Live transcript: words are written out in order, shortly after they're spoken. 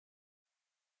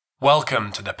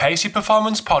Welcome to the Pacey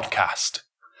Performance Podcast.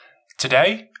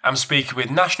 Today, I'm speaking with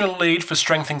National Lead for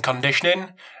Strength and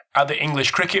Conditioning at the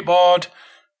English Cricket Board,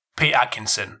 Pete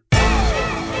Atkinson.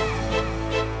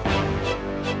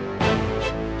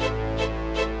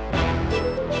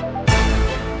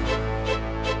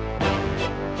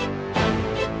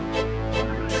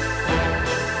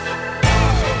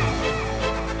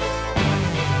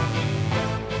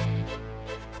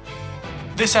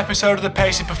 This episode of the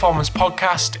Pacey Performance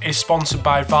Podcast is sponsored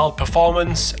by Vald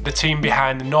Performance, the team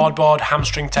behind the NordBord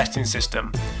hamstring testing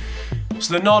system.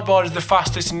 So the NordBord is the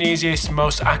fastest and easiest,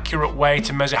 most accurate way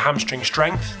to measure hamstring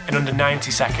strength in under 90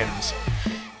 seconds.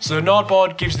 So the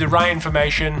NordBord gives you the right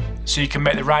information so you can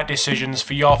make the right decisions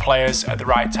for your players at the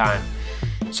right time.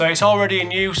 So it's already in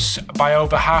use by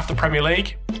over half the Premier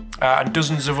League and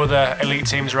dozens of other elite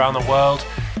teams around the world.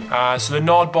 So the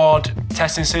NordBord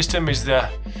testing system is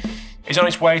on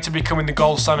its way to becoming the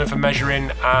gold standard for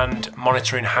measuring and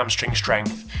monitoring hamstring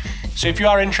strength. So if you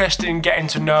are interested in getting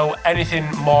to know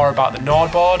anything more about the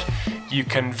NordBord, you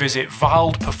can visit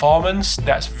Vald Performance,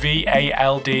 that's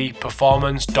VALD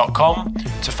performance.com,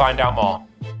 to find out more.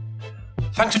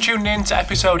 Thanks for tuning in to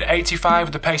episode 85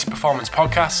 of the Pacey Performance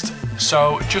Podcast.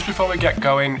 So just before we get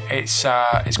going, it's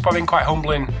probably been quite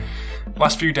humbling.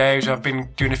 Last few days I've been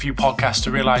doing a few podcasts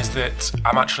to realise that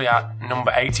I'm actually at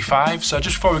number 85. So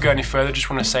just before we go any further, just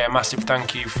want to say a massive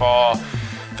thank you for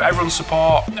everyone's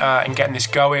support in getting this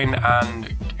going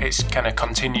and its kind of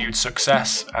continued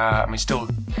success. We still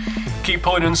keep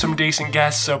pulling in some decent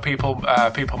guests, so people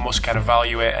must kind of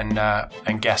value it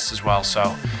and guests as well.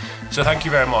 So thank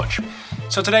you very much.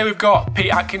 So today we've got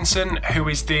Pete Atkinson, who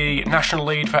is the National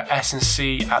Lead for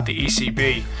S&C at the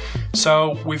ECB.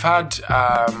 So we've had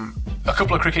a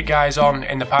couple of cricket guys on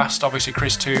in the past, obviously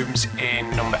Chris Toombs in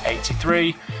number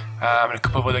 83, and a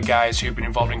couple of other guys who've been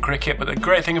involved in cricket. But the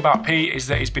great thing about Pete is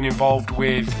that he's been involved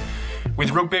with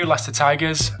rugby, with Leicester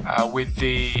Tigers, with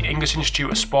the English Institute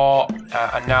of Sport,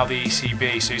 and now the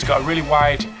ECB. So he's got a really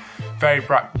wide, varied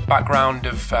background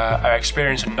of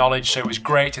experience and knowledge. So it was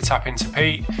great to tap into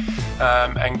Pete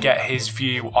and get his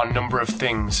view on a number of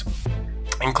things,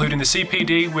 including the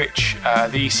CPD, which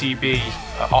the ECB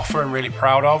offer and really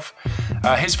proud of.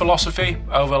 His philosophy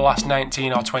over the last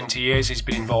 19 or 20 years, he's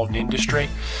been involved in industry.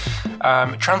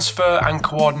 Transfer and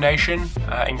coordination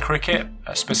in cricket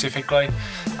specifically,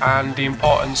 and the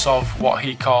importance of what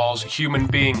he calls human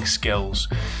being skills.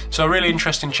 So a really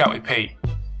interesting chat with Pete.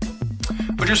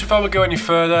 But just before we go any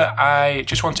further, I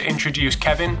just want to introduce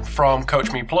Kevin from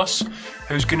Coach Me Plus,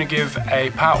 who's going to give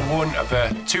a part one of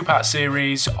a two-part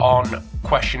series on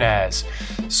questionnaires.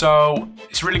 So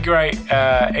it's a really great,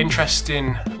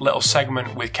 interesting little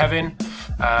segment with Kevin,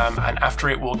 and after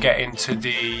it we'll get into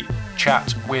the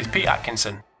chat with Pete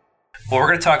Atkinson. Well, we're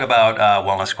going to talk about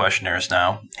wellness questionnaires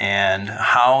now and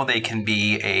how they can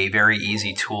be a very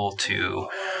easy tool to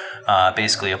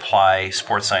basically apply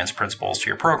sports science principles to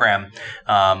your program,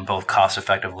 both cost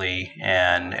effectively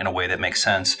and in a way that makes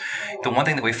sense. The one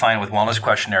thing that we find with wellness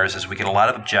questionnaires is we get a lot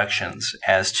of objections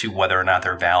as to whether or not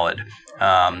they're valid.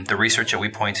 The research that we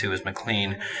point to is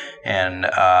McLean, and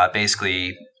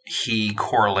basically he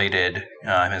correlated,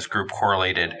 his group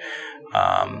correlated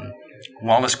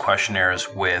wellness questionnaires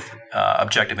with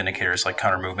objective indicators like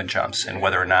counter movement jumps and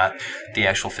whether or not the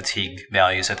actual fatigue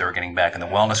values that they were getting back in the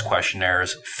wellness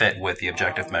questionnaires fit with the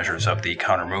objective measures of the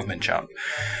counter movement jump.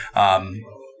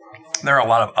 There are a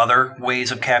lot of other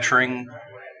ways of capturing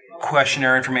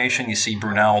questionnaire information. You see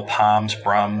Brunel, POMS,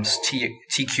 BRUMS,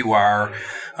 TQR,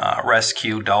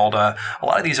 RESCUE, DALDA. A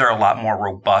lot of these are a lot more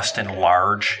robust and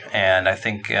large, and I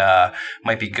think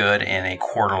might be good in a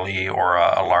quarterly or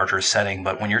a larger setting.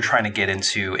 But when you're trying to get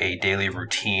into a daily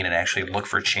routine and actually look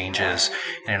for changes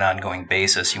in an ongoing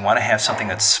basis, you want to have something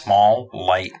that's small,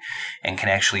 light, and can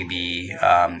actually be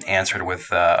answered with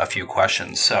a few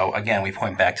questions. So again, we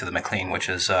point back to the McLean, which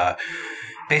is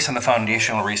based on the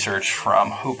foundational research from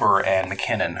Hooper and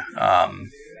McKinnon.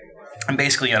 And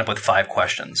basically you end up with 5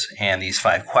 questions, and these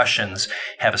 5 questions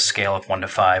have a scale of 1 to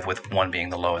 5, with 1 being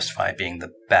the lowest, 5 being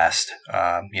the best.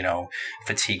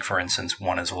 Fatigue, for instance,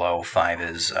 1 is low, 5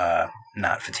 is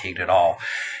not fatigued at all.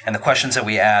 And the questions that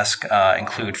we ask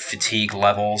include fatigue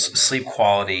levels, sleep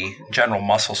quality, general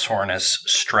muscle soreness,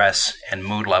 stress, and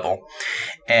mood level.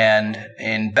 And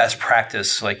in best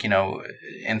practice,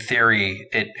 in theory,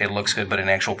 it looks good, but in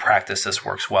actual practice, this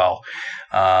works well.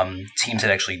 Teams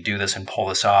that actually do this and pull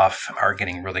this off are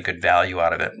getting really good value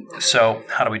out of it. So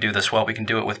how do we do this? Well, we can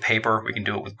do it with paper. We can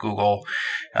do it with Google.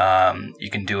 You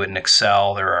can do it in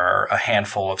Excel. There are a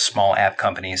handful of small app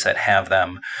companies that have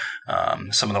them.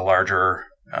 Some of the larger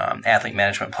athlete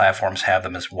management platforms have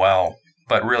them as well.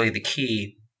 But really the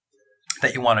key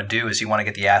that you want to do is you want to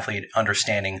get the athlete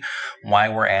understanding why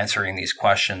we're answering these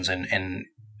questions and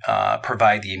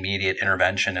provide the immediate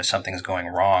intervention if something's going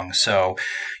wrong. So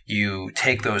you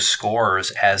take those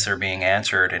scores as they're being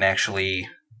answered and actually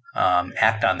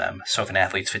act on them. So if an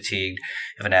athlete's fatigued,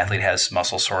 if an athlete has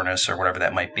muscle soreness or whatever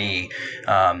that might be,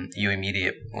 you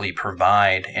immediately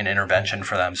provide an intervention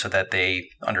for them so that they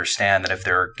understand that if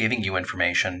they're giving you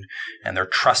information and they're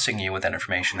trusting you with that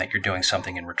information, that you're doing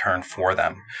something in return for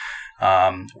them.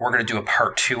 We're going to do a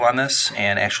part 2 on this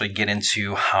and actually get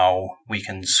into how we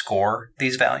can score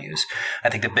these values. I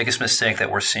think the biggest mistake that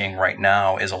we're seeing right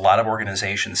now is a lot of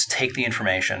organizations take the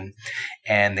information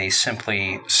and they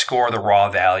simply score the raw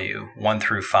value 1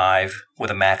 through 5 with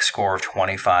a max score of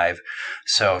 25.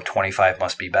 So 25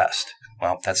 must be best.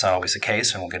 Well, that's not always the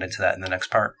case, and we'll get into that in the next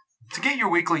part. To get your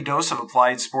weekly dose of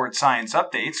applied sports science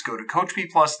updates, go to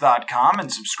CoachMePlus.com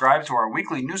and subscribe to our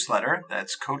weekly newsletter.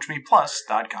 That's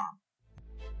CoachMePlus.com.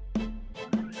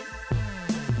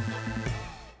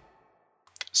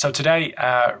 So today,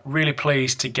 really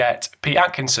pleased to get Pete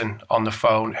Atkinson on the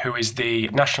phone, who is the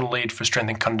National Lead for Strength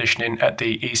and Conditioning at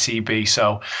the ECB.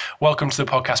 So welcome to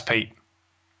the podcast, Pete.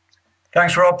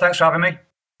 Thanks, Rob. Thanks for having me.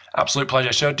 Absolute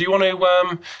pleasure. So do you want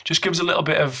to just give us a little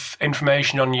bit of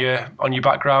information on your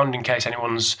background in case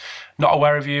anyone's not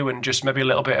aware of you, and just maybe a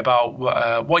little bit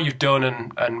about what you've done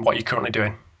and what you're currently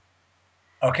doing?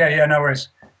 Okay, yeah, no worries.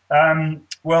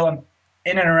 Well, I'm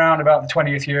in and around about the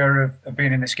 20th year of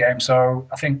being in this game. So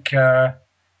I think, as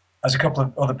a couple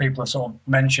of other people have sort of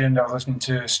mentioned, I was listening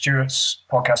to Stuart's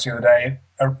podcast the other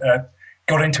day,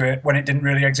 got into it when it didn't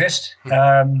really exist.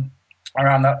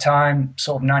 Around that time,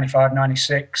 sort of 95,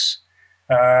 96,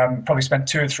 probably spent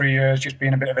 2 or 3 years just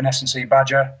being a bit of an S&C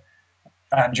badger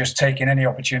and just taking any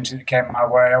opportunity that came my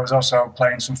way. I was also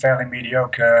playing some fairly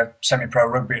mediocre semi-pro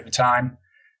rugby at the time.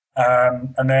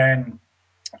 And then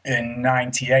in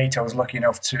 98, I was lucky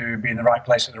enough to be in the right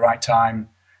place at the right time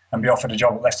and be offered a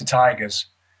job at Leicester Tigers.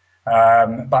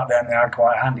 Back then, they had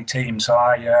quite a handy team, so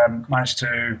I managed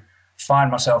to find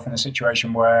myself in a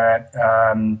situation where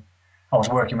I was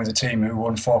working with a team who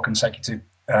won 4 consecutive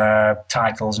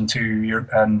titles and 2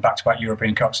 back-to-back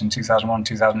European Cups in 2001,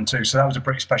 2002. So that was a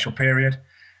pretty special period.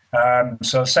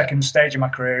 So the second stage of my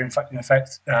career, in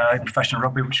effect, in professional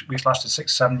rugby, which lasted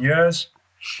 6 or 7 years.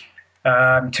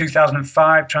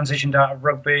 2005, transitioned out of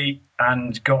rugby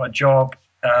and got a job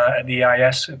at the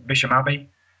EIS at Bisham Abbey.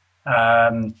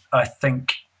 I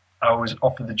think I was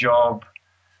offered the job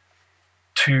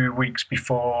 2 weeks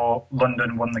before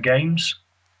London won the games.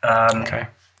 Okay.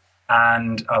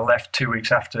 And I left 2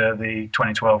 weeks after the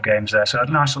 2012 games there. So a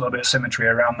nice little bit of symmetry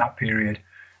around that period,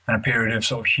 and a period of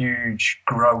sort of huge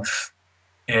growth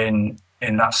in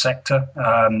that sector.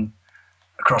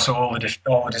 Across all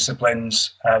the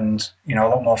disciplines, and a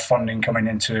lot more funding coming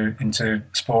into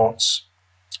sports.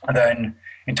 And then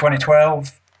in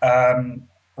 2012,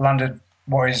 landed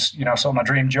what is sort of my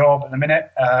dream job at the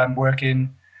minute,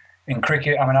 working in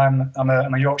cricket. I mean,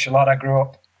 I'm a Yorkshire lad. I grew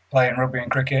up playing rugby and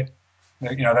cricket.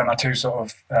 They're my two sort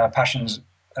of passions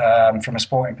from a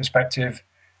sporting perspective,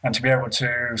 and to be able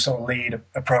to sort of lead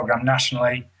a program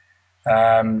nationally.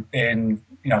 In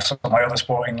some of my other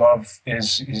sporting love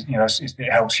is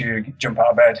it helps you jump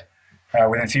out of bed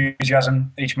with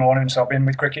enthusiasm each morning. So I've been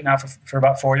with cricket now for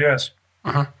about 4 years.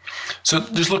 Uh-huh. So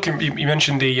just looking, you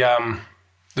mentioned the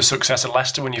success of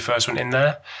Leicester when you first went in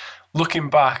there. Looking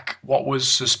back, what was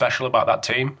so special about that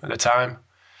team at the time?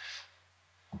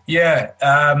 Yeah,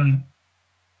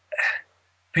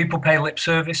 people pay lip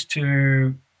service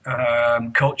to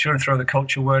culture and throw the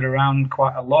culture word around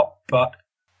quite a lot, but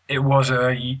it was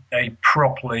a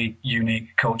properly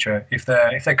unique culture. If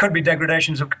there could be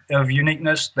degradations of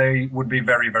uniqueness, they would be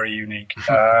very, very unique.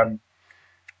 I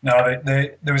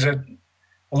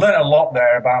learned a lot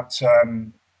there about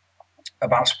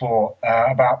sport,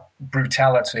 about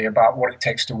brutality, about what it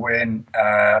takes to win,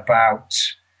 about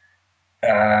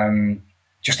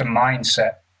just a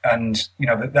mindset. And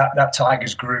that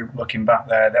Tigers group, looking back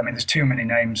there, I mean, there's too many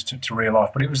names to reel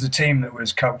off, but it was the team that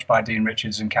was coached by Dean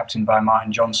Richards and captained by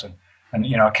Martin Johnson, and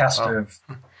a cast of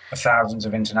thousands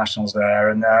of internationals there,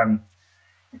 and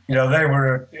they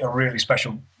were a really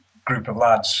special group of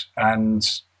lads, and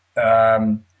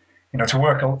to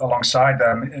work alongside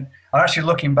them. And I'm actually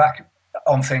looking back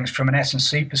on things from an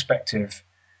S&C perspective.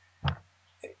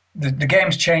 The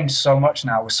game's changed so much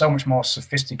now. We're so much more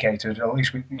sophisticated. At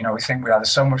least we think we are. There's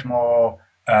so much more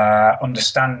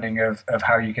understanding of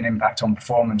how you can impact on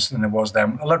performance than there was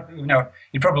then.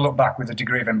 You'd probably look back with a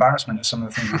degree of embarrassment at some of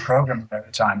the things we programmed at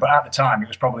the time. But at the time, it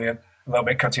was probably a little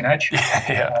bit cutting edge.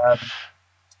 Yeah.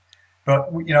 But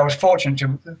I was fortunate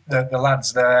that the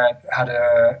lads there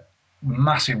had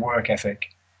massive work ethic.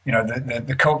 You know,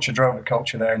 the culture drove the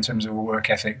culture there in terms of a work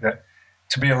ethic, that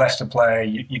to be a Leicester player,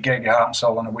 you gave your heart and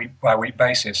soul on a week-by-week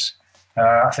basis.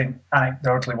 I think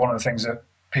anecdotally, one of the things that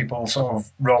people sort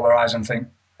of roll their eyes and think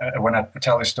when I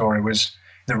tell this story was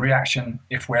the reaction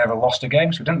if we ever lost a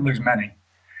game. So we didn't lose many.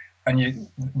 And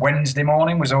Wednesday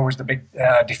morning was always the big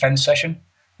defence session.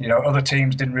 You know, other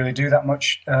teams didn't really do that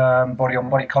much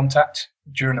body-on-body contact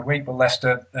during the week, but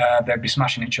Leicester, they'd be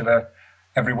smashing each other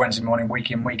every Wednesday morning,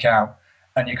 week in, week out.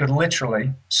 And you could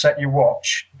literally set your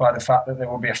watch by the fact that there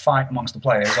will be a fight amongst the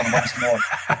players on Wednesday morning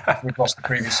if we've lost the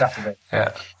previous Saturday.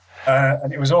 Yeah.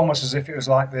 And it was almost as if it was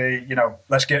like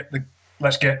let's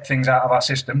get things out of our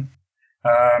system.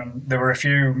 There were a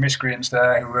few miscreants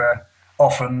there who were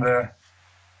often the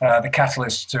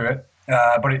catalyst to it,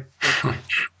 but it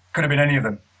could have been any of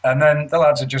them. And then the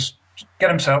lads would just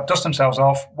dust themselves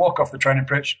off, walk off the training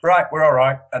pitch. Right, we're all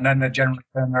right. And then they'd generally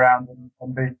turn around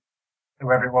and be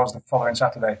whoever it was the following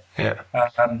Saturday. Yeah.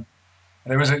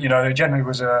 There was they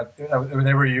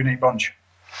were a unique bunch.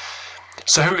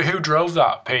 So who drove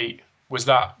that, Pete? Was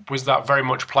that very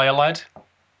much player led?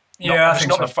 Yeah, I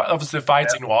think so. Obviously the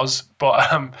fighting was, but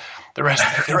the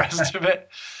rest of it.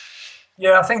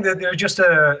 Yeah, I think that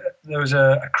there was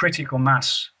a critical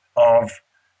mass of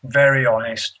very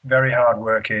honest, very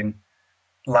hardworking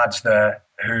lads there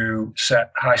who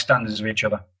set high standards of each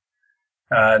other,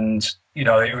 and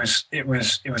it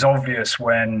was obvious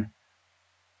when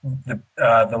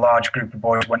the large group of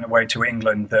boys went away to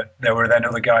England that there were then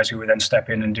other guys who would then step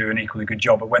in and do an equally good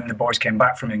job. But when the boys came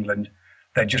back from England,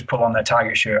 they'd just pull on their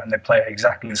Tiger shirt and they'd play at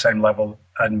exactly the same level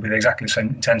and with exactly the same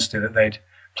intensity that they'd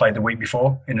played the week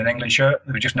before in an England shirt.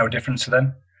 There was just no difference to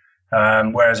them.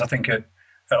 Whereas I think at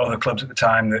other clubs at the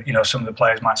time that some of the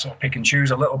players might sort of pick and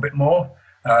choose a little bit more.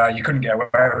 You couldn't get away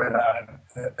with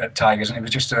that at Tigers, and it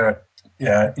was just a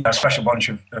special bunch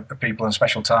of people and a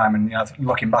special time. And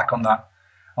looking back on that,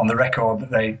 on the record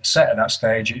that they set at that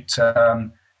stage, it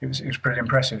was pretty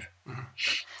impressive.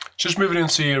 Just moving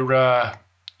into your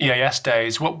EAS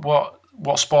days,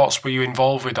 what sports were you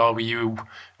involved with, or were you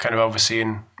kind of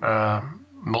overseeing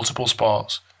multiple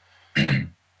sports?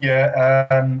 Yeah,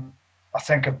 I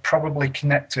think I probably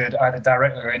connected either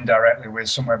directly or indirectly with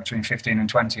somewhere between 15 and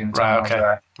 20 in the time I was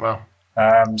there.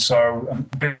 Wow. So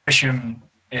Bisham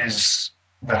is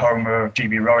the home of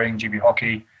GB rowing, GB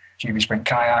hockey, GB sprint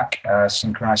kayak,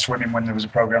 synchronized swimming when there was a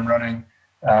program running.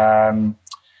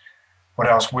 What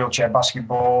else? Wheelchair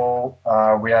basketball.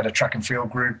 We had a track and field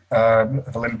group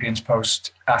of Olympians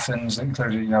post Athens that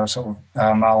included, sort of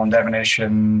Marlon Devonish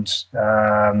and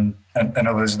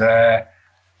others there.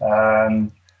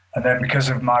 And then because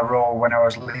of my role when I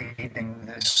was leading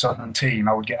the Southern team,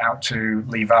 I would get out to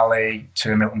Lee Valley,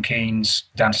 to Milton Keynes,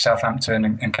 down to Southampton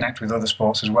and connect with other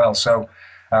sports as well. So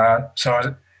that's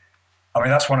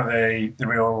one of the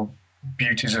real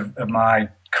beauties of my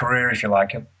career, if you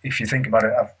like. If you think about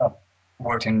it, I've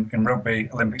worked in rugby,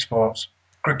 Olympic sports,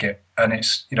 cricket, and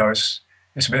it's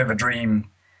a bit of a dream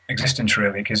existence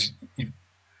really, because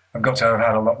I've got to have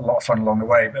had a lot of fun along the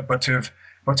way, but to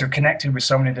have connected with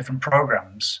so many different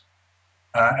programs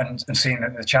and seen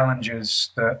that the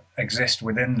challenges that exist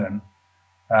within them,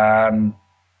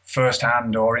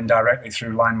 firsthand or indirectly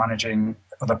through line managing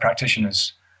other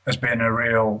practitioners, has been a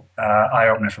real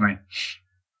eye-opener for me.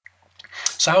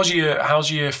 So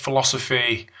how's your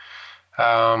philosophy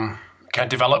kind of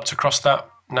developed across that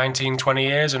 19, 20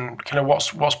 years, and kind of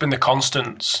what's been the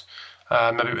constants,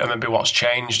 maybe what's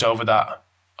changed over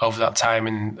that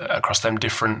time across them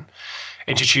different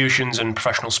institutions and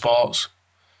professional sports?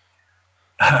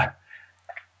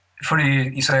 Funny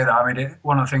you say that. I mean,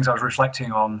 one of the things I was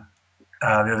reflecting on the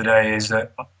other day is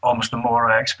that almost the more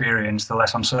I experience, the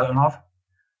less I'm certain of.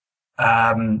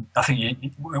 I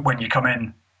think when you come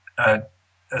in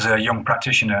as a young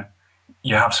practitioner,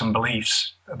 you have some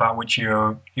beliefs about which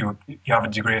you have a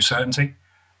degree of certainty,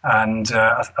 and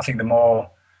I think the more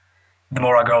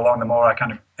I go along, the more I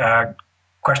kind of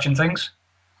question things.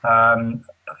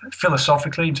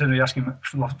 Philosophically, in terms of asking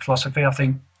philosophy, I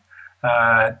think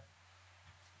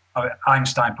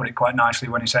Einstein put it quite nicely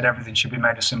when he said everything should be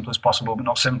made as simple as possible, but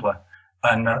not simpler.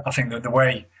 And I think that the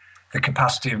way the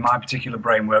capacity of my particular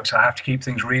brain works, I have to keep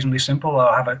things reasonably simple,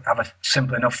 or have a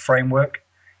simple enough framework,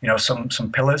 some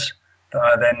pillars that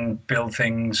I then build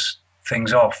things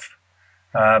off.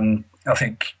 I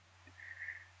think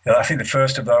the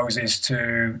first of those is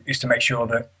to make sure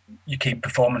that you keep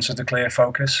performance as the clear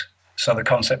focus. So the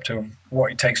concept of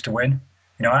what it takes to win,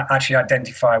 actually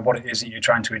identify what it is that you're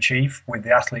trying to achieve with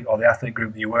the athlete or the athlete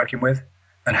group that you're working with,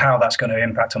 and how that's going to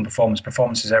impact on performance.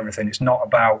 Performance is everything. It's not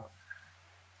about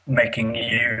making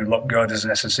you look good as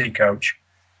an S&C coach.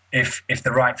 if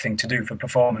the right thing to do for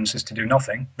performance is to do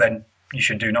nothing, then you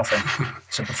should do nothing.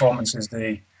 So performance is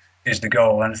the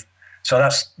goal, and so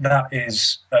that's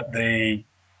the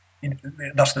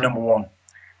number one.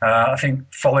 I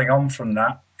think following on from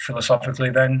that, philosophically,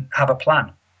 then have a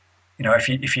plan.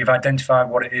 If you've identified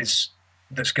what it is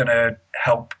that's going to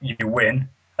help you win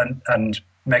and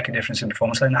make a difference in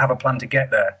performance, then have a plan to get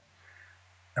there.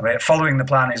 I mean, following the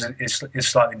plan is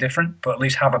slightly different, but at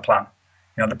least have a plan.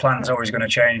 The plan is always going to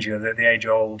change. The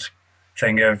age-old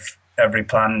thing of every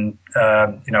plan,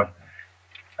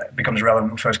 becomes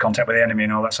relevant with first contact with the enemy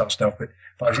and all that sort of stuff. But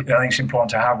I think it's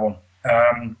important to have one.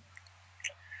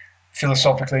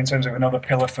 Philosophically, in terms of another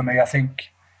pillar for me, I think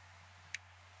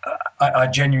I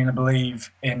genuinely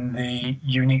believe in the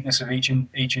uniqueness of each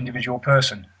individual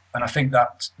person, and I think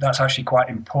that's actually quite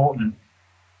important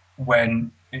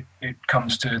when it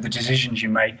comes to the decisions you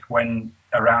make when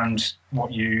around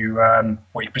what you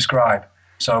prescribe.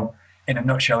 So, in a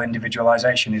nutshell,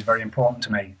 individualization is very important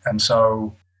to me, and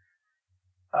so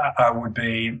I would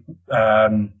be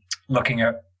looking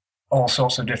at all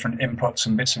sorts of different inputs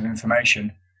and bits of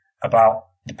information about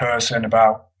the person,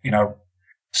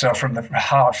 so from the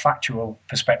hard factual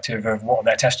perspective of what are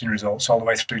their testing results, all the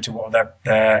way through to what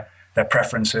are their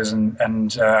preferences and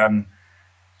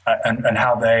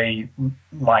how they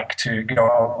like to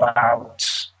go about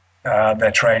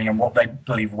their training and what they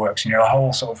believe works. A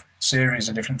whole sort of series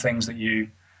of different things that you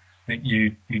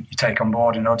take on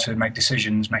board in order to make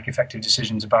effective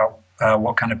decisions about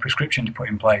what kind of prescription to put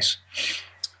in place.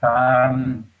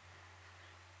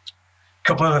 A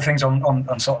couple of other things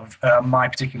on sort of my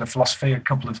particular philosophy, a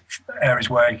couple of areas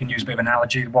where you can use a bit of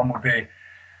analogy. One would be,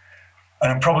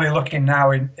 and I'm probably looking now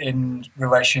in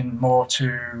relation more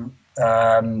to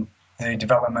the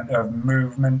development of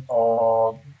movement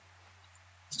or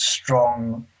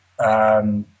strong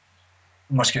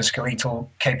musculoskeletal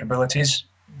capabilities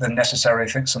than necessarily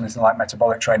something like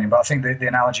metabolic training. But I think the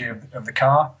analogy of the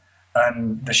car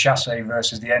and the chassis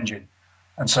versus the engine.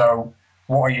 And so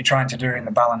what are you trying to do in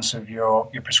the balance of your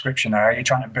prescription there? Are you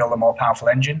trying to build a more powerful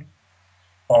engine?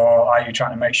 Or are you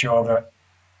trying to make sure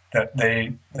that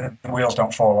the wheels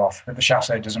don't fall off, that the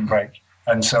chassis doesn't break?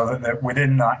 And so that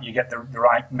within that you get the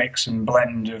right mix and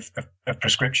blend of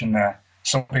prescription there.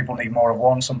 Some people need more of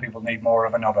one, some people need more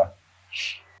of another.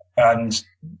 And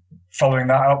following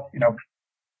that up,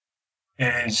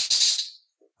 is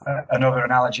another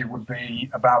analogy would be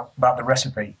about the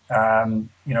recipe, the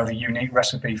unique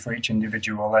recipe for each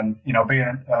individual. And,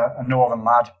 being a northern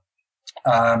lad,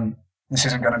 this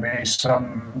isn't going to be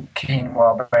some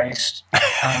quinoa-based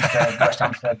Hampstead, West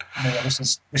Hampstead.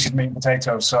 This is meat and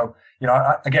potatoes. So,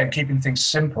 again, keeping things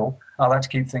simple. I like to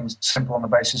keep things simple on the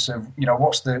basis of,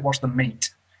 what's the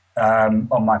meat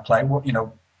on my plate? What,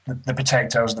 the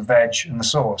potatoes, the veg, and the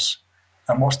sauce,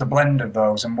 and what's the blend of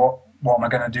those, and what am I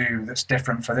going to do that's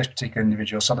different for this particular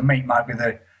individual? So the meat might be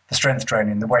the strength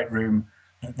training, the weight room,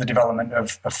 the development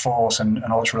of force and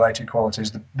all its related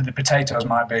qualities. The potatoes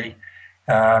might be,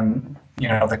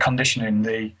 the conditioning,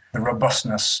 the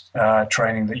robustness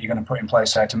training that you're going to put in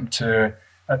place there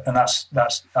and that's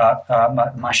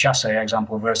my chassis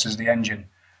example versus the engine.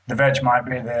 The veg might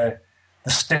be the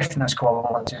stiffness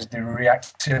qualities, the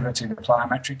reactivity, the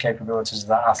plyometric capabilities of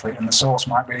that athlete, and the source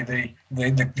might be the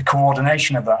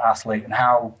coordination of that athlete and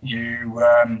how you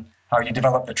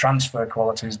develop the transfer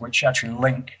qualities, which actually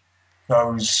link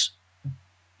those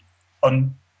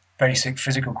basic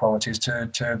physical qualities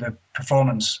to the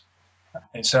performance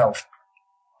itself.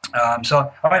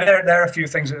 So I mean, there are a few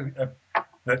things that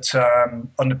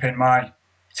underpin my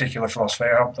particular philosophy.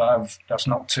 I hope that's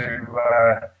not too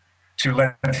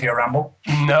lengthy a ramble.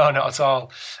 No, not at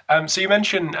all. So you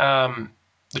mentioned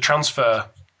the transfer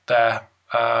there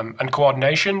and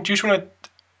coordination. Do you just want to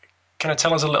kind of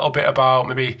tell us a little bit about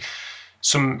maybe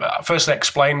firstly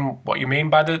explain what you mean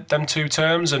by them two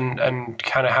terms and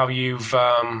kind of how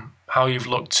you've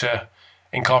looked to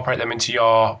incorporate them into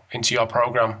your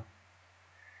program?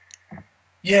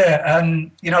 Yeah, and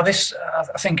this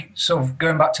I think sort of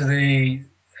going back to the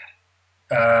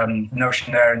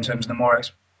notion there in terms of the more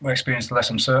experienced, the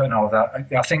less uncertain, all of that.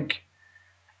 I think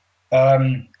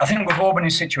we've all been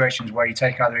in situations where you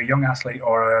take either a young athlete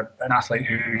or an athlete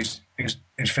whose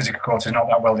physical quality is not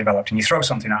that well developed, and you throw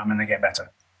something at them and they get better.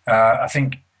 I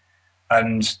think,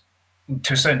 and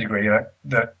to a certain degree,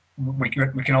 that we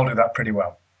can all do that pretty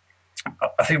well.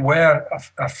 I think where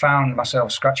I've found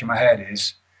myself scratching my head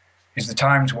is the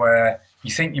times where you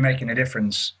think you're making a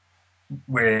difference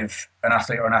with an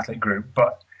athlete or an athlete group,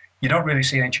 but you don't really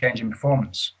see any change in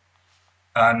performance.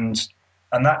 And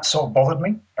and that sort of bothered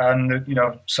me. And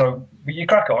so but you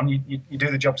crack on, you do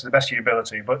the job to the best of your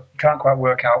ability, but you can't quite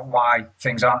work out why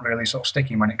things aren't really sort of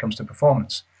sticking when it comes to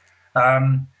performance.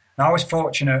 Now, I was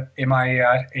fortunate in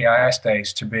my EIS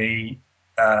days to be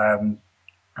a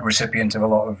recipient of a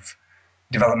lot of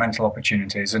developmental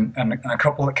opportunities, and a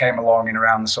couple that came along in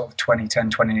around the sort of 2010,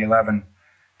 2011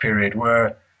 period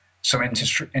were some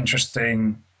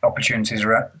interesting opportunities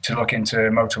to look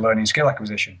into motor learning skill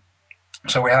acquisition.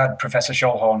 So we had Professor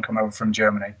Schollhorn come over from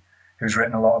Germany, who's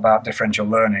written a lot about differential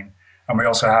learning, and we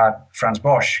also had Franz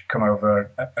Bosch come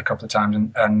over a couple of times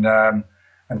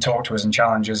and talk to us and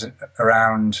challenge us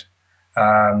around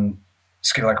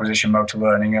skill acquisition, motor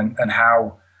learning, and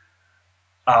how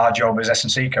our job as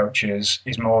S&C coaches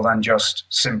is more than just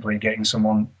simply getting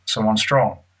someone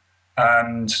strong.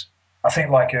 And I think,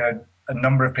 like a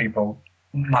number of people,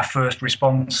 my first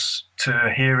response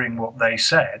to hearing what they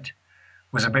said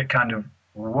was a bit kind of,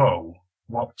 whoa,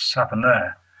 what's happened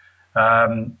there?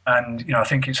 And I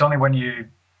think it's only when you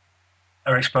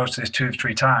are exposed to this 2 or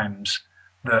 3 times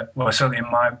that, well, certainly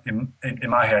in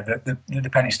my head, that the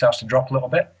penny starts to drop a little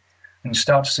bit, and you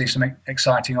start to see some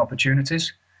exciting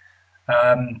opportunities.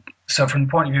 So from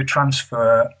the point of view of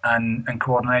transfer and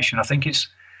coordination, I think it's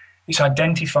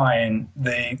identifying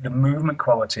the movement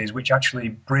qualities which actually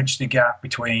bridge the gap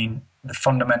between the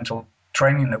fundamental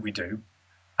training that we do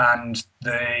and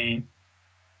the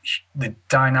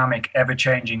dynamic,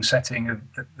 ever-changing setting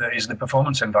that is the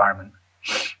performance environment.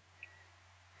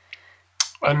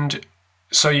 And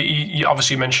so you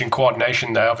obviously mentioned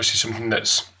coordination there, obviously something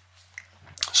that's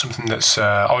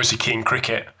obviously key in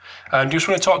cricket. Do you just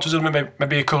want to talk to us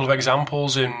maybe a couple of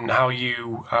examples in how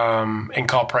you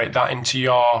incorporate that into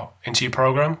your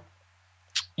program?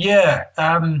 Yeah,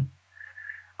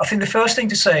 I think the first thing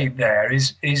to say there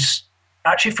is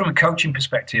actually, from a coaching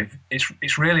perspective,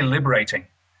 it's really liberating,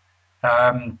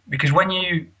 because when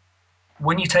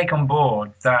you take on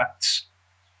board that,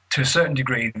 to a certain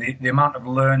degree, the amount of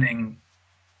learning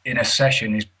in a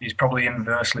session is probably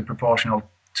inversely proportional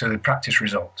to the practice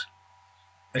result.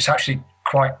 It's actually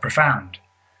quite profound,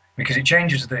 because it's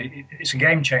a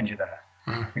game changer there.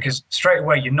 Because straight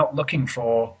away you're not looking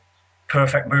for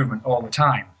perfect movement all the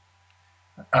time.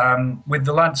 With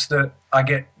the lads that I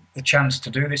get the chance to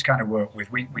do this kind of work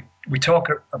with, we talk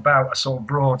about a sort of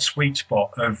broad sweet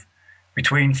spot of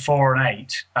between 4 and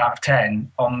 8 out of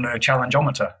 10 on the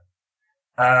challengeometer,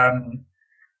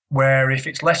 where if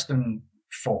it's less than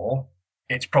 4,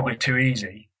 it's probably too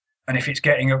easy. And if it's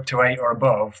getting up to 8 or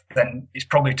above, then it's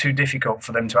probably too difficult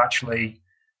for them to actually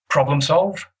problem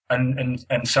solve and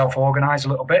self-organize a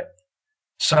little bit.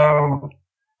 So,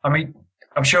 I mean,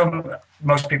 I'm sure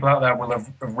most people out there will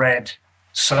have read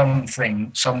some of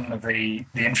the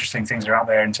interesting things that are out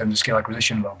there in terms of skill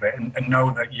acquisition a little bit, and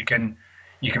know that you can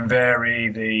vary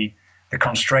the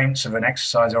constraints of an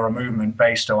exercise or a movement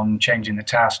based on changing the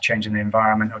task, changing the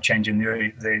environment, or changing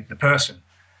the person.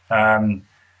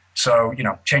 So,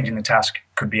 changing the task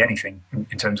could be anything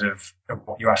in terms of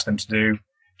what you ask them to do.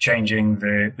 Changing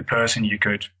the person, you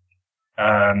could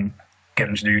get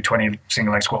them to do 20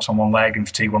 single leg squats on one leg and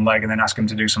fatigue one leg and then ask them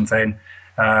to do something.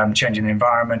 Changing the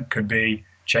environment could be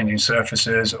changing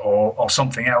surfaces or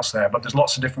something else there. But there's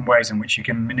lots of different ways in which you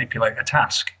can manipulate a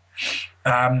task.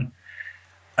 And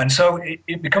so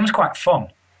it becomes quite fun,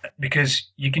 because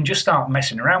you can just start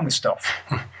messing around with stuff.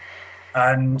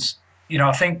 And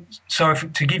I think, so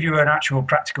to give you an actual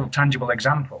practical, tangible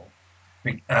example,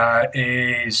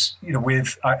 is,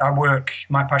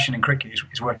 my passion in cricket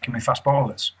is working with fast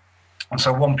bowlers. And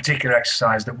so one particular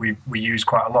exercise that we use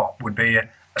quite a lot would be a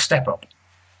step up.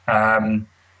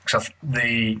 Because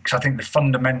I think the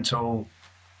fundamental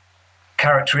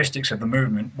characteristics of the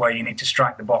movement, where you need to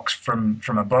strike the box from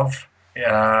above,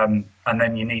 and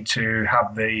then you need to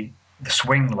have the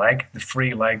swing leg, the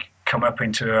free leg, come up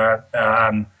into a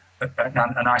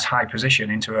nice high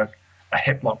position, into a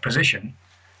hip lock position.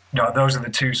 Those are the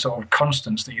two sort of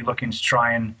constants that you're looking to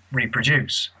try and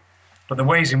reproduce. But the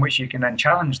ways in which you can then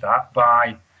challenge that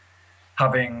by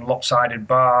having lopsided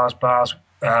bars,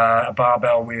 a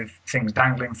barbell with things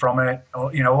dangling from it,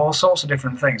 or, all sorts of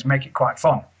different things, make it quite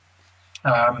fun.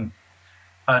 And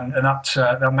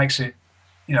that makes it,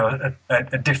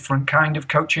 a different kind of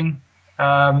coaching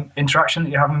interaction that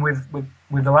you're having with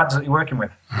the lads that you're working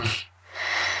with.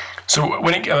 So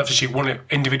when it obviously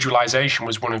individualization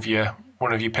was one of your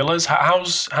pillars.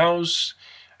 How's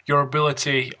your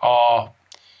ability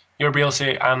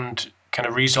and kind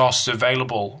of resources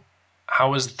available?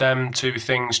 How has them two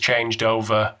things changed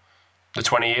over the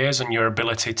 20 years, and your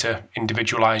ability to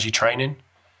individualize your training?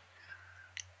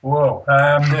 Whoa.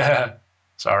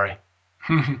 Sorry.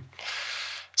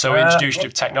 So we introduced you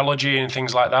to technology and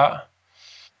things like that.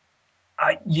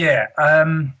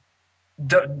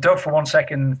 Don't for one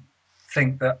second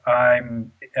think that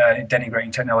I'm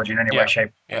denigrating technology in any way,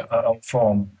 shape, or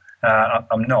form.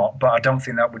 I'm not, but I don't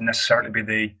think that would necessarily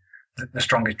be the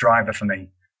strongest driver for me.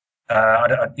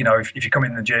 If you come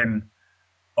in the gym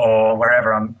or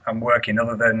wherever I'm working,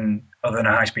 other than a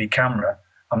high-speed camera,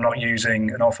 I'm not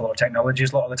using an awful lot of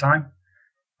technologies a lot of the time.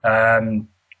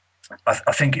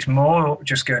 I think it's more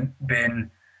just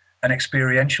being an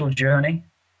experiential journey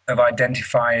of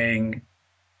identifying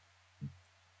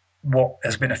what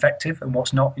has been effective and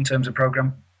what's not in terms of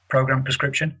program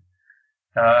prescription.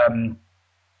 I'll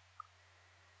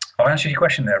answer your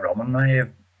question there, Rob. I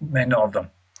may not have done.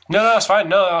 No, that's fine.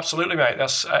 No, absolutely, mate.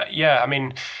 That's I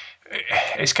mean,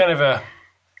 it's kind of a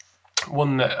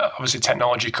one that obviously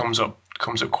technology comes up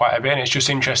quite a bit, and it's just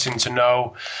interesting to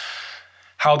know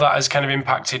how that has kind of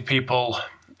impacted people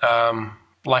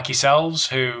like yourselves,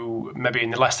 who maybe in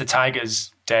the Leicester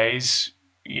Tigers days,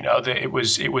 it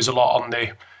was a lot on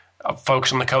the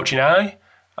focus on the coaching eye,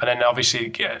 and then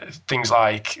obviously things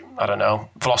like, I don't know,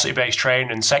 velocity-based training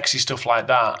and sexy stuff like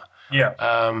that. Yeah.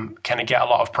 Kind of get a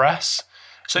lot of press.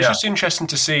 So it's just interesting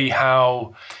to see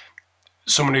how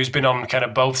someone who's been on kind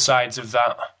of both sides of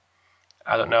that,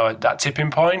 I don't know, that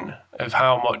tipping point of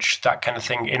how much that kind of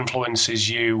thing influences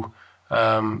you.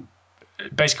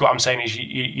 Basically what I'm saying is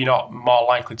you're not more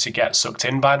likely to get sucked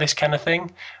in by this kind of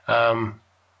thing.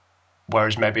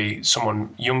 Whereas maybe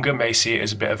someone younger may see it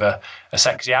as a bit of a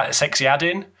sexy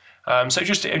add-in. So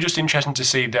just interesting to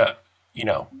see that,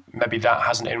 maybe that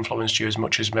hasn't influenced you as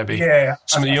much as maybe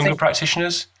some of the younger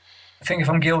practitioners. I think if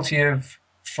I'm guilty of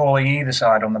falling either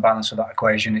side on the balance of that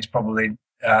equation, it's probably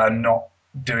not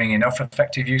doing enough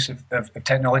effective use of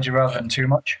technology rather than too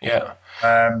much. Yeah.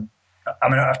 I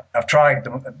mean, I've tried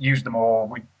them, used them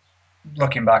all.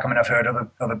 Looking back, I mean, I've heard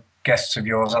other guests of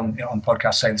yours on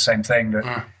podcasts say the same thing, that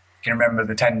you can remember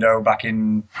the Tendo back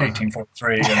in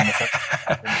 1843 and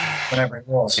whenever it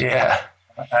was. Yeah.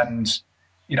 And,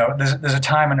 there's a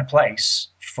time and a place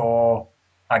for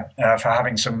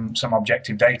having some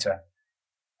objective data.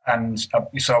 And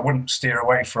so I wouldn't steer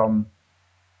away from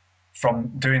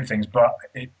doing things, but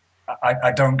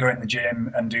I don't go in the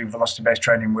gym and do velocity-based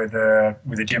training with a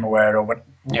GymAware or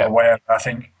whatever. I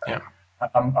think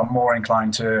I'm more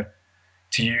inclined to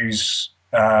use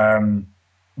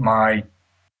my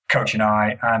coaching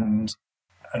eye and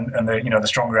the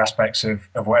stronger aspects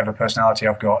of whatever personality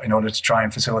I've got in order to try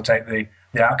and facilitate the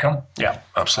outcome. Yeah,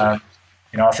 absolutely.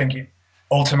 I think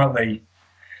ultimately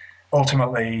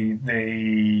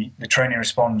the training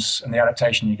response and the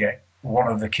adaptation you get,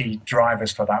 one of the key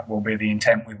drivers for that will be the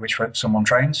intent with which someone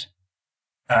trains.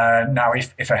 Now,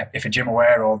 if a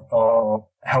GymAware or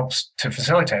helps to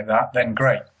facilitate that, then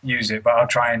great, use it. But I'll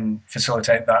try and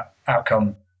facilitate that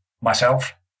outcome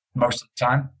myself most of the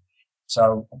time.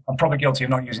 So I'm probably guilty of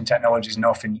not using technologies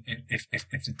enough, if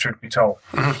the truth be told.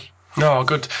 Mm-hmm. No,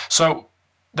 good. So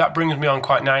that brings me on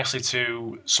quite nicely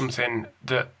to something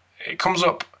that it comes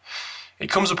up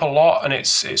a lot, and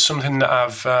it's something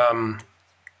that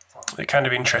it kind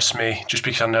of interests me, just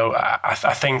because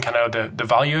I think I know the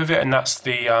value of it, and that's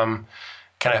the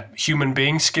kind of human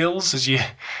being skills, as you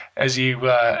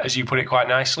put it quite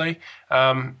nicely. Do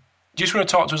you just want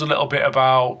to talk to us a little bit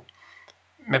about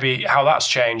maybe how that's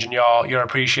changed and your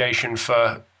appreciation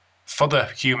for the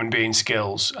human being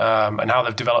skills, and how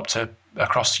they've developed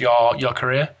across your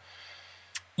career?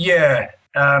 Yeah,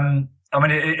 I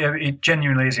mean, it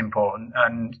genuinely is important,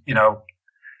 and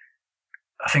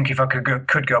I think if I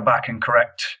could go back and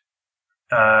correct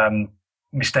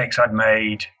mistakes I'd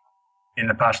made in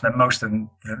the past, then most of them,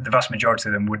 the vast majority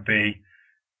of them, would be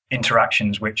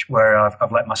interactions where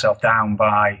I've let myself down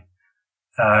by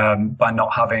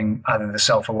not having either the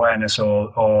self-awareness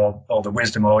or the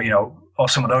wisdom or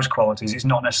some of those qualities. It's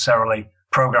not necessarily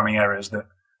programming errors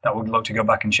that would look to go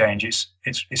back and change.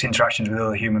 It's interactions with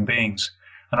other human beings,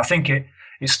 and I think it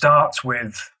starts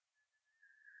with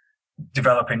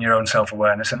developing your own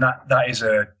self-awareness, and that is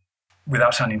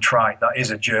without sounding trite, that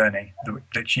is a journey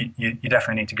that you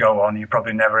definitely need to go on. You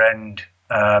probably never end,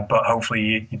 but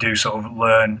hopefully you do sort of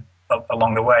learn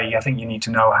along the way. I think you need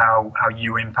to know how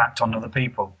you impact on other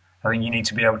people. I think you need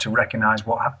to be able to recognize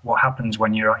what happens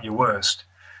when you're at your worst,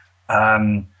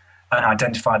 and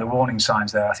identify the warning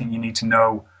signs there. I think you need to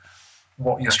know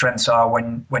what your strengths are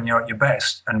when you're at your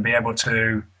best, and be able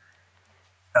to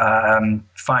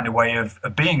find a way of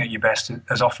being at your best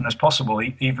as often as possible.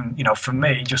 Even, for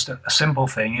me, just a simple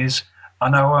thing is, I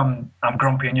know I'm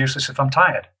grumpy and useless if I'm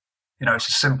tired. It's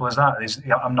as simple as that.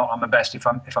 I'm not at my best if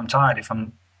I'm tired.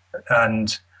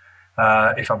 And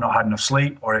if I've not had enough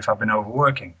sleep or if I've been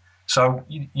overworking. So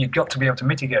you've got to be able to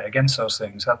mitigate against those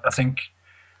things. I think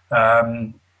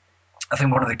one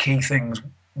of the key things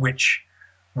which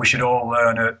we should all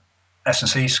learn at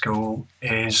S&C school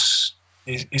is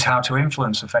how to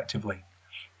influence effectively,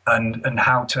 and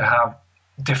how to have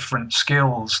different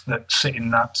skills that sit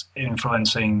in that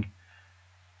influencing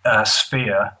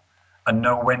sphere, and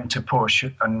know when to push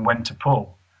and when to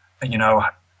pull, and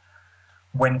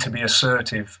when to be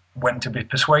assertive, when to be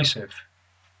persuasive,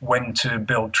 when to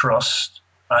build trust,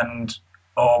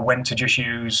 or when to just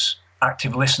use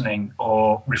active listening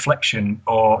or reflection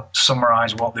or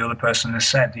summarize what the other person has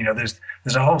said.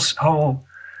 There's a whole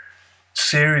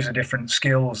series of different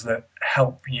skills that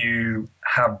help you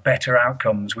have better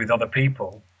outcomes with other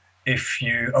people if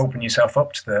you open yourself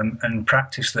up to them and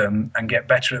practice them and get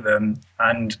better at them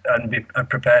and be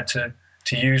prepared to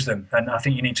use them. And I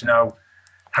think you need to know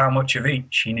how much of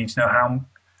each. You need to know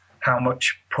how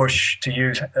much push to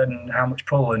use and how much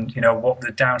pull, and what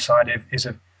the downside is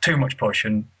of too much push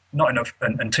and not enough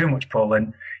and too much pull.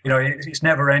 And it's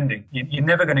never ending. You're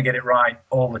never going to get it right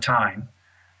all the time,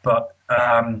 but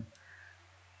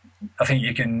I think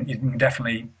you can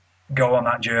definitely go on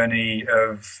that journey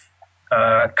of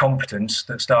competence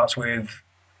that starts with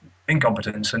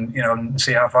incompetence, and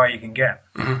see how far you can get.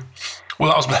 Mm-hmm.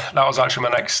 Well, that was actually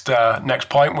my next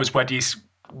point, was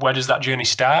where does that journey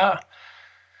start?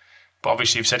 But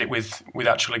obviously you've said it with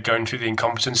actually going through the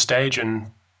incompetence stage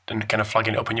and kind of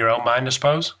flagging it up in your own mind, I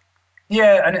suppose.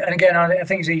 Yeah, and again, I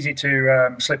think it's easy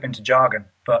to slip into jargon,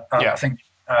 but I think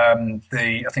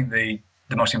the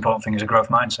most important thing is a growth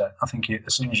mindset. I think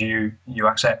as soon as you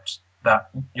accept that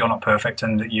you're not perfect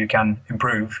and that you can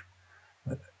improve,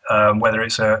 whether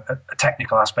it's a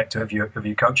technical aspect of your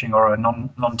coaching or a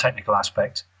non-technical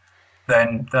aspect,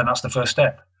 then that's the first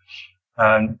step.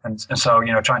 And so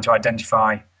trying to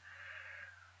identify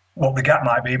what the gap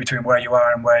might be between where you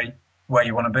are and where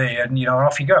you want to be, and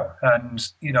off you go. And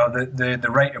the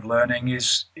rate of learning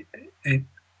is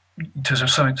to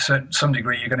some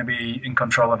degree you're going to be in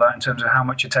control of that in terms of how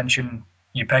much attention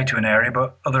you pay to an area,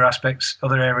 but other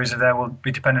areas of there will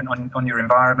be dependent on your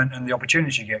environment and the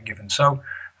opportunities you get given. So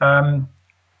I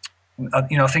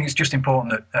think it's just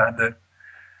important that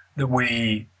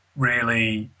we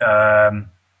really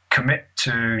commit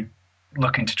to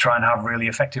looking to try and have really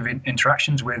effective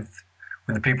interactions with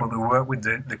the people that we work with,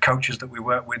 the coaches that we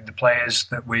work with, the players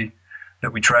that we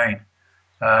train,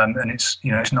 and it's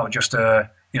not just the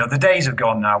days have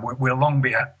gone now. We're long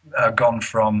gone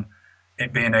from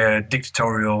it being a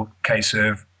dictatorial case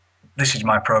of this is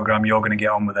my program, you're going to get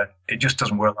on with it. It just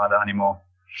doesn't work like that anymore.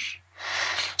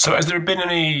 So has there been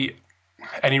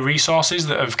any resources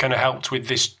that have kind of helped with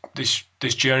this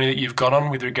journey that you've gone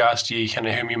on with regards to your kind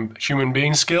of human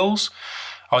being skills,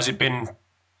 or has it been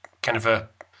kind of a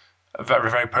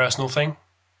very, very personal thing?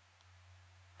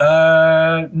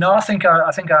 No, I think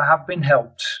I have been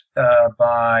helped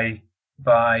by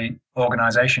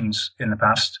organisations in the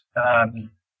past.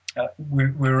 We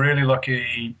were really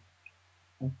lucky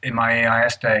in my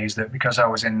AIS days that because I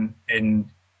was in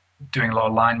doing a lot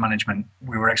of line management,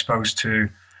 we were exposed to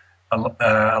a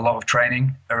lot of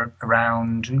training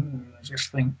around, I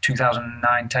think,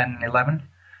 2009, 10, 11.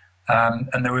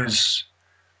 And there was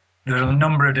a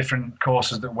number of different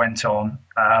courses that went on.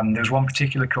 There was one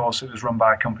particular course that was run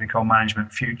by a company called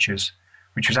Management Futures,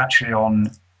 which was actually on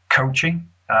coaching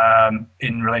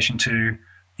in relation to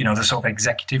the sort of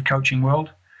executive coaching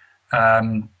world.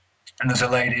 And there's a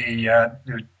lady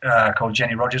called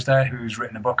Jenny Rogers there who's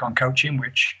written a book on coaching,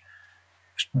 which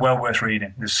is well worth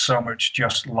reading. There's so much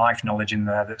just life knowledge in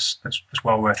there that's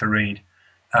well worth a read.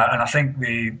 And I think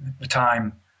the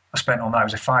time I spent on that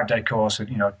was a 5-day course,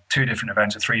 2 different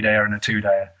events, a 3-dayer and a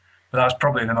 2-dayer. But that was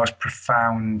probably the most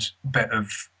profound bit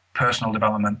of personal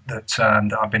development that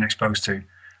I've been exposed to,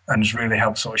 and has really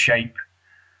helped sort of shape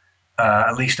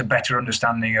at least a better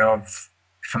understanding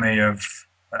for me of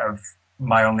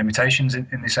my own limitations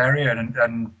in this area,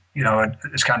 and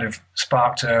it's kind of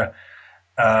sparked a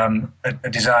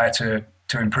desire to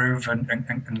improve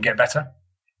and get better.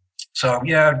 So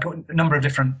yeah, I've got a number of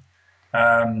different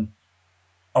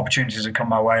opportunities that come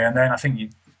my way, and then I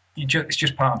think it's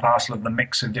just part and parcel of the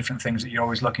mix of different things that you're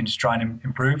always looking to try and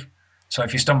improve. So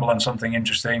if you stumble on something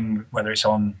interesting, whether it's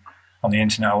on the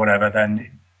internet or whatever,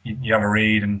 then you have a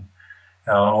read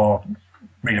or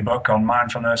read a book on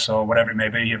mindfulness or whatever it may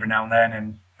be every now and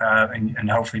then,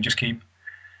 and hopefully just keep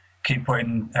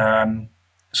putting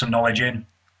some knowledge in.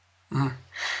 Mm.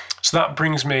 So that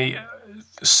brings me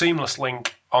a seamless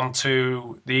link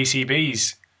onto the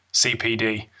ECB's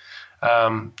CPD. Do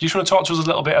you just want to talk to us a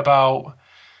little bit about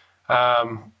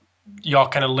your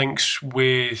kind of links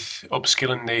with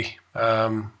upskilling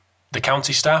the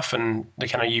county staff and the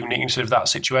kind of uniqueness of that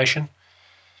situation?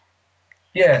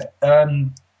 Yeah, I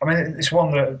mean, it's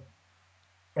one that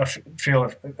I feel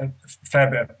a fair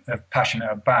bit of passion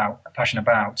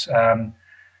about.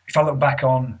 If I look back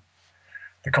on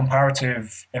the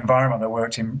comparative environment that I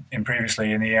worked in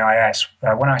previously in the EIS,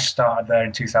 when I started there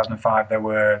in 2005, there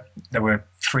were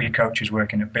 3 coaches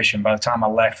working at Bisham. By the time I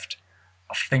left,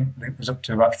 I think it was up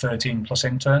to about 13 plus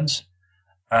interns,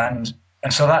 and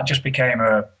so that just became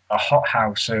a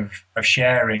hothouse of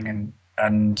sharing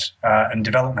and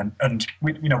development. And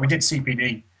we did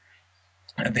CPD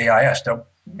at the EIS. Don't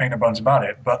make no bones about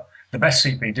it. But the best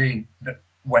CPD that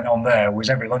went on there was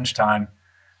every lunchtime,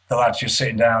 the lads just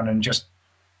sitting down and just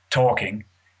talking.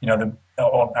 Say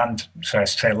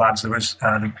lads, there was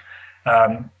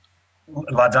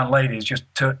lads and ladies just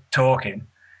talking,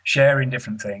 sharing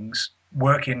different things,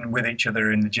 working with each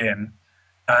other in the gym,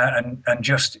 and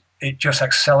it just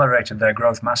accelerated their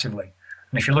growth massively.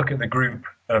 And if you look at the group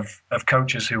of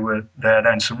coaches who were there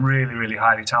then, some really, really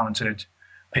highly talented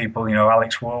people,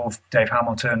 Alex Wolf, Dave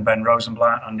Hamilton, Ben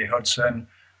Rosenblatt, Andy Hudson,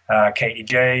 Katie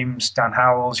James, Dan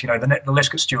Howells, the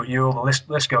list goes, Stuart Ewell, the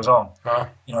list goes on. Wow.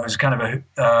 It's kind of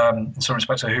in some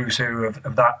respects, a who's who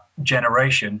of that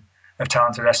generation of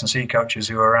talented S&C coaches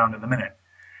who are around at the minute.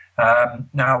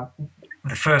 Now,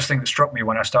 the first thing that struck me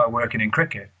when I started working in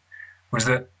cricket was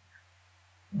that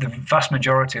the vast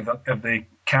majority of the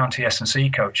county S&C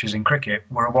coaches in cricket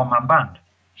were a one-man band.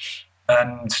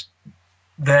 And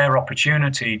their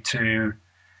opportunity to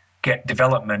get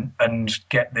development and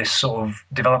get this sort of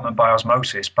development by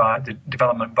osmosis,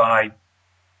 development by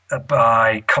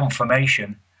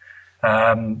confirmation,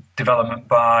 development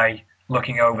by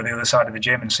looking over the other side of the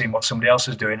gym and seeing what somebody else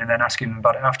is doing and then asking them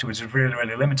about it afterwards is really,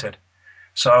 really limited.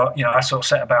 So, I sort of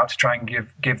set about to try and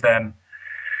give them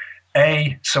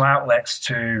some outlets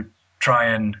to try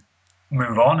and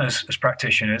move on as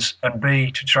practitioners, and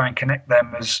B, to try and connect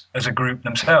them as a group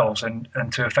themselves and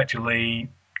to effectively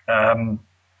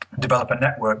develop a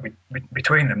network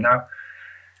between them. Now,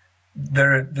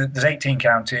 there's 18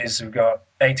 counties. We've got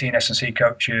 18 S&C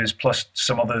coaches plus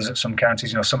some others at some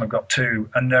counties. Some have got 2,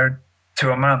 and they're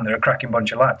to a man. They're a cracking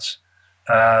bunch of lads,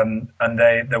 and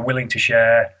they're willing to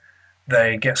share.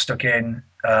 They get stuck in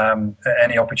at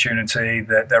any opportunity.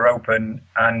 They're open,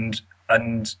 and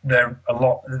there's a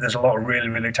lot of really,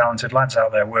 really talented lads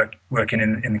out there working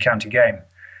in the county game.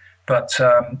 But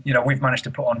we've managed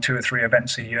to put on 2 or 3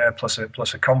 events a year plus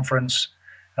a conference.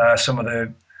 Some of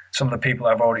the people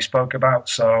I've already spoke about.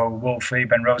 So Wolfie,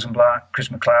 Ben Rosenblatt, Chris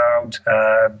McLeod,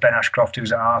 Ben Ashcroft,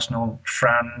 who's at Arsenal,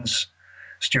 Franz,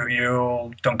 Stuart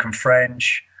Ewell, Duncan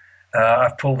French.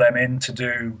 I've pulled them in to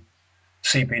do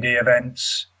CPD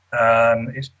events.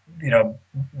 It's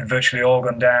virtually all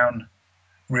gone down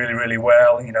really, really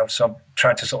well. So I've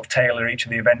tried to sort of tailor each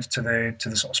of the events to the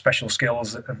sort of special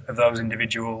skills of those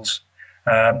individuals.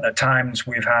 At times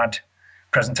we've had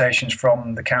presentations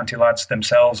from the county lads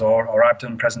themselves, or I've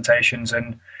done presentations,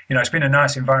 and it's been a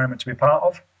nice environment to be part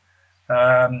of.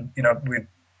 With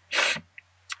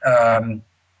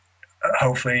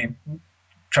hopefully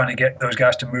trying to get those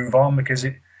guys to move on, because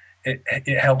it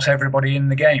helps everybody in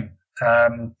the game.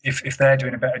 If they're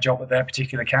doing a better job at their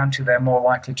particular county, they're more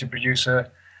likely to produce a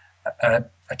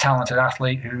talented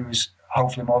athlete who's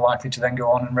hopefully more likely to then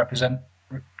go on and represent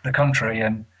the country,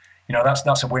 and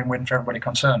that's a win-win for everybody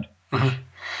concerned. Mm-hmm.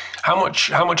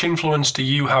 How much influence do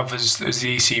you have as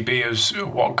the ECB as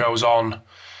what goes on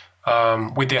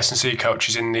with the S&C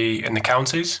coaches in the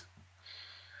counties?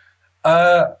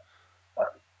 You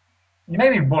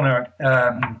maybe want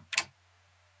to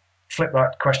flip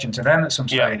that question to them at some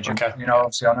stage. Yeah, okay.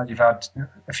 Obviously, I know you've had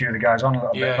a few of the guys on a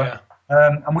little bit, but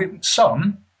and with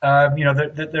some,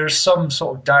 there's some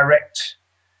sort of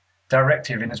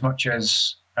directive in as much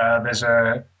as there's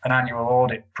an annual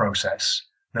audit process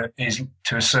that is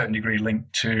to a certain degree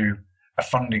linked to a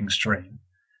funding stream,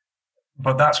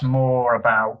 but that's more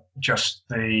about just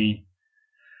the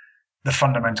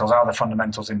fundamentals. Are the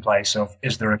fundamentals in place of,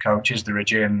 is there a coach, is there a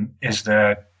gym, is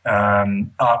there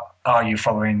are you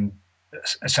following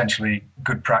essentially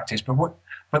good practice?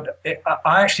 I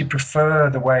actually prefer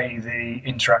the way the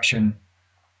interaction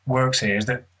works here, is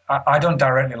that I don't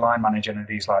directly line manage any of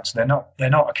these lads. They're not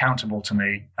accountable to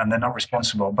me, and they're not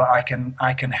responsible, but I can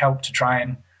help to try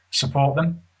and support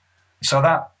them. So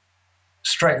that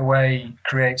straight away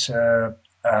creates a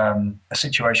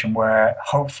situation where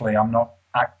hopefully I'm not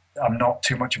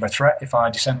too much of a threat if I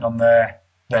descend on their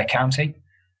county.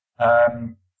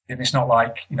 It's not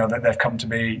like that they've come to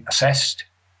be assessed.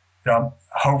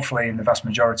 hopefully, in the vast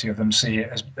majority of them, see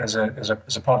it as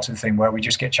a positive thing where we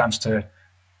just get a chance to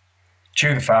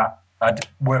chew the fat,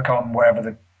 work on wherever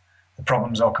the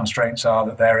problems or constraints are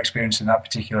that they're experiencing at that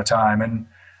particular time,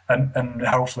 and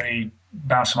hopefully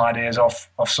bounce some ideas off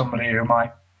somebody who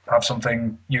might have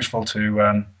something useful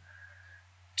to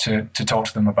talk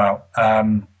to them about.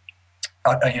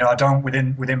 I don't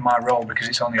within my role, because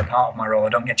it's only a part of my role. I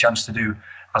don't get a chance to do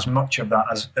as much of that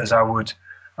as I would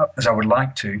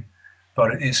like to,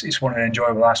 but it's one of the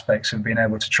enjoyable aspects of being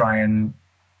able to try and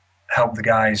help the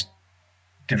guys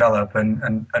develop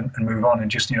and move on,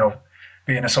 and just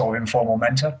being a sort of informal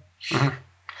mentor. Mm-hmm.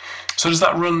 So does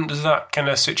that kind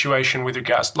of situation with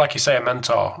regards, like you say, a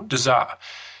mentor, does that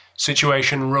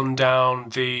situation run down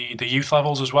the youth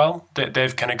levels as well?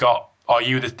 They've kind of got, are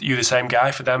you the same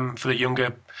guy for them, for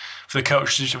the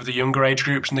coaches of the younger age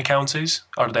groups in the counties,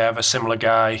 or do they have a similar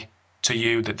guy to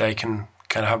you that they can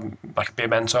kind of have, like, be a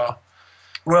mentor?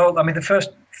 Well, I mean,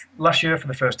 last year for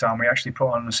the first time, we actually put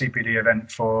on a CPD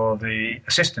event for the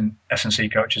assistant S&C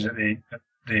coaches at the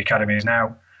academies.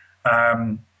 Now,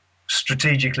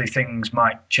 strategically, things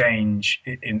might change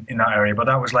in that area, but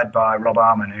that was led by Rob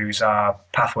Arman, who's our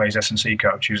Pathways S&C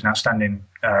coach, who's an outstanding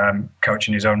coach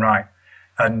in his own right.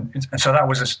 And so that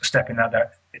was a step in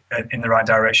the right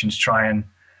direction to try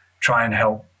and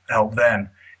help them.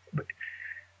 But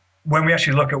when we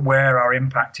actually look at where our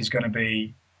impact is going to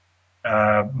be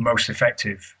most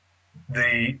effective,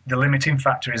 the limiting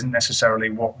factor isn't necessarily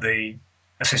what the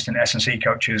assistant S&C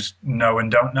coaches know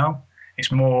and don't know.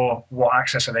 It's more what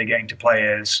access are they getting to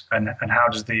players, and how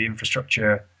does the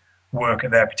infrastructure work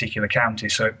at their particular county.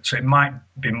 So it might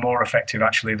be more effective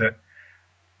actually that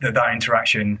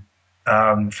interaction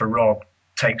for Rob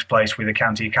takes place with the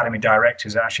county academy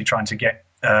directors actually trying to get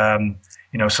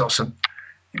sorts of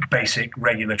basic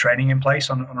regular training in place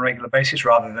on a regular basis,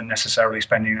 rather than necessarily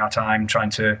spending our time trying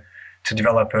to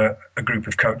develop a group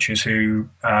of coaches who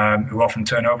often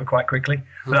turn over quite quickly.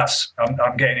 But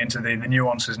I'm getting into the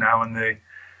nuances now and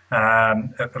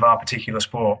of our particular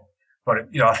sport. But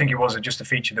I think it was just a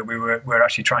feature that we're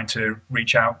actually trying to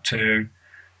reach out to,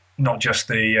 not just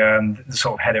the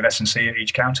sort of head of S&C at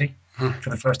each county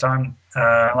for the first time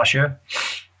last year.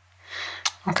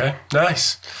 Okay,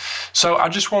 nice. So I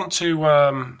just want to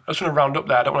round up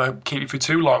there. I don't want to keep you for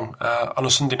too long on a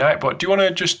Sunday night, but do you want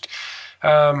to just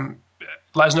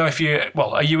let us know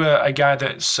are you a guy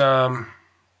that's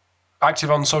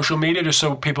active on social media, just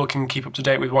so people can keep up to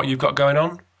date with what you've got going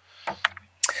on?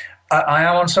 I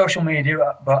am on social media,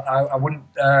 but I wouldn't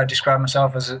describe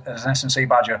myself as an S&C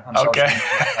badger on social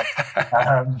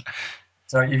media.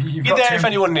 So you've got there if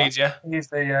anyone needs you. He's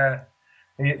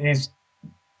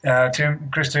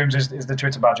Chris Toombs is the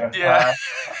Twitter badger. Yeah.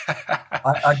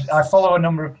 I follow a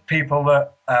number of people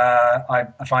that I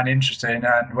find interesting,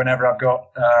 and whenever I've got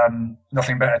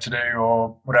nothing better to do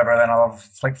or whatever, then I'll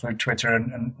flick through Twitter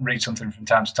and read something from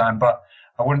time to time. But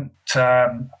I wouldn't.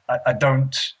 I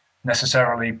don't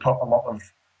necessarily put a lot of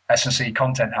S&C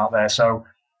content out there. So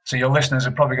your listeners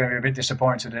are probably going to be a bit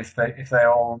disappointed if they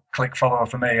all click follow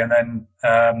for me, and then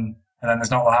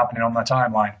there's not a lot happening on their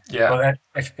timeline. Yeah. But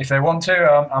if they want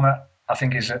to, I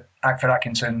think it's at Ackford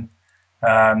Atkinson.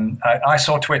 I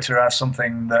saw Twitter as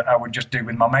something that I would just do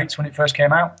with my mates when it first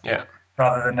came out,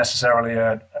 rather than necessarily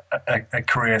a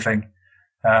career thing.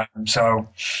 And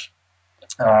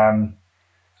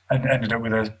ended up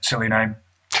with a silly name.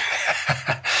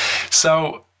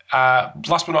 So,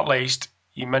 last but not least,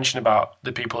 you mentioned about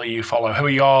the people you follow. Who are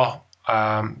your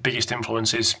biggest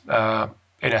influences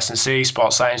in S&C,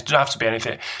 sports science? Don't have to be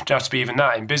anything. Don't have to be even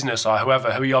that in business or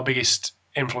whoever. Who are your biggest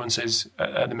influences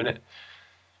at the minute?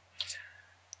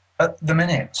 At the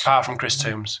minute, apart from Chris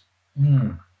Toombs.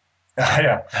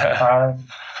 Yeah.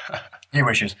 He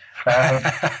wishes.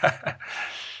 I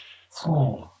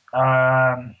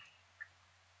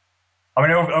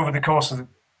mean, over the course of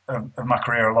my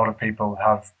career, a lot of people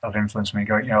have influenced me.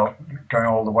 Going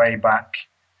all the way back.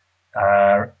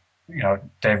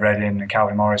 Dave Redding and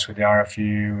Calvin Morris with the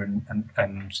RFU,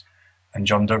 and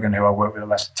John Duggan, who I worked with at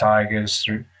Leicester Tigers,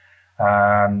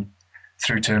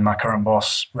 through to my current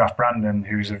boss, Raf Brandon,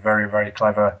 who's a very, very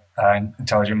clever,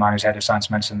 intelligent man who's head of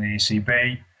science medicine in the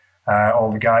ECB.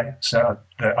 All the guys that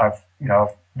I've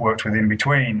worked with in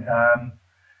between.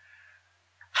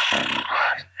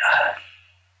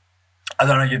 I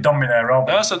don't know. You've done me there, Rob.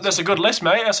 No, that's a good list,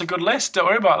 mate. That's a good list. Don't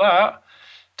worry about that.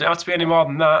 Don't have to be any more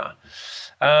than that.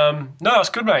 No, that's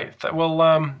good, mate. Well,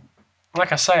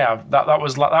 like I say, that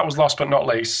was lost but not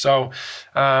least. So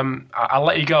I'll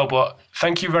let you go. But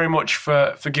thank you very much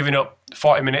for giving up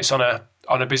 40 minutes on a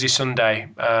busy Sunday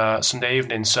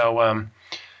evening. So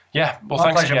Yeah, well, My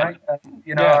thanks pleasure, again.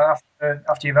 mate.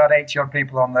 After you've had 80 odd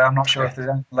people on there, I'm not sure if there's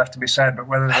anything left to be said, but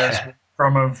whether there's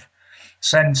from of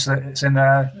sense that it's in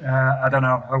there, I don't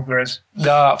know. I hope there is.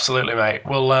 No, absolutely, mate.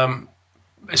 Well,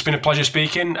 it's been a pleasure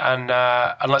speaking, and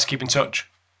let's keep in touch.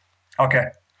 Okay.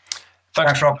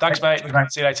 Thanks Rob. Thanks, mate. Cheers,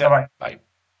 mate. See you later. Bye-bye.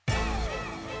 Bye.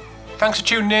 Thanks for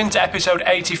tuning in to episode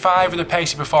 85 of the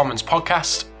Pacey Performance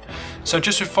podcast. So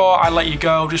just before I let you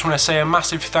go, just want to say a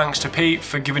massive thanks to Pete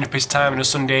for giving up his time on a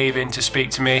Sunday evening to speak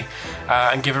to me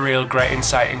and give a real great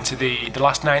insight into the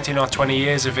last 19 or 20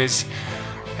 years of his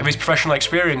professional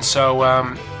experience.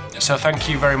 So thank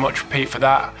you very much, Pete, for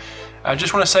that. I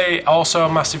just want to say also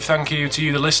a massive thank you to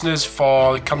you, the listeners,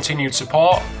 for continued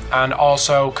support, and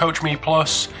also Coach Me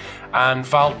Plus and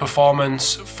Vald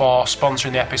Performance for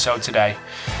sponsoring the episode today.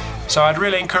 So I'd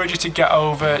really encourage you to get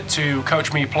over to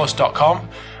coachmeplus.com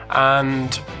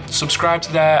and subscribe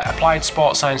to their Applied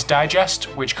Sports Science Digest,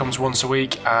 which comes once a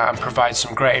week and provides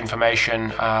some great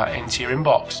information into your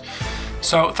inbox.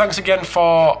 So thanks again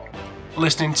for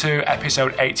listening to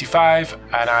episode 85,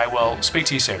 and I will speak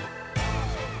to you soon.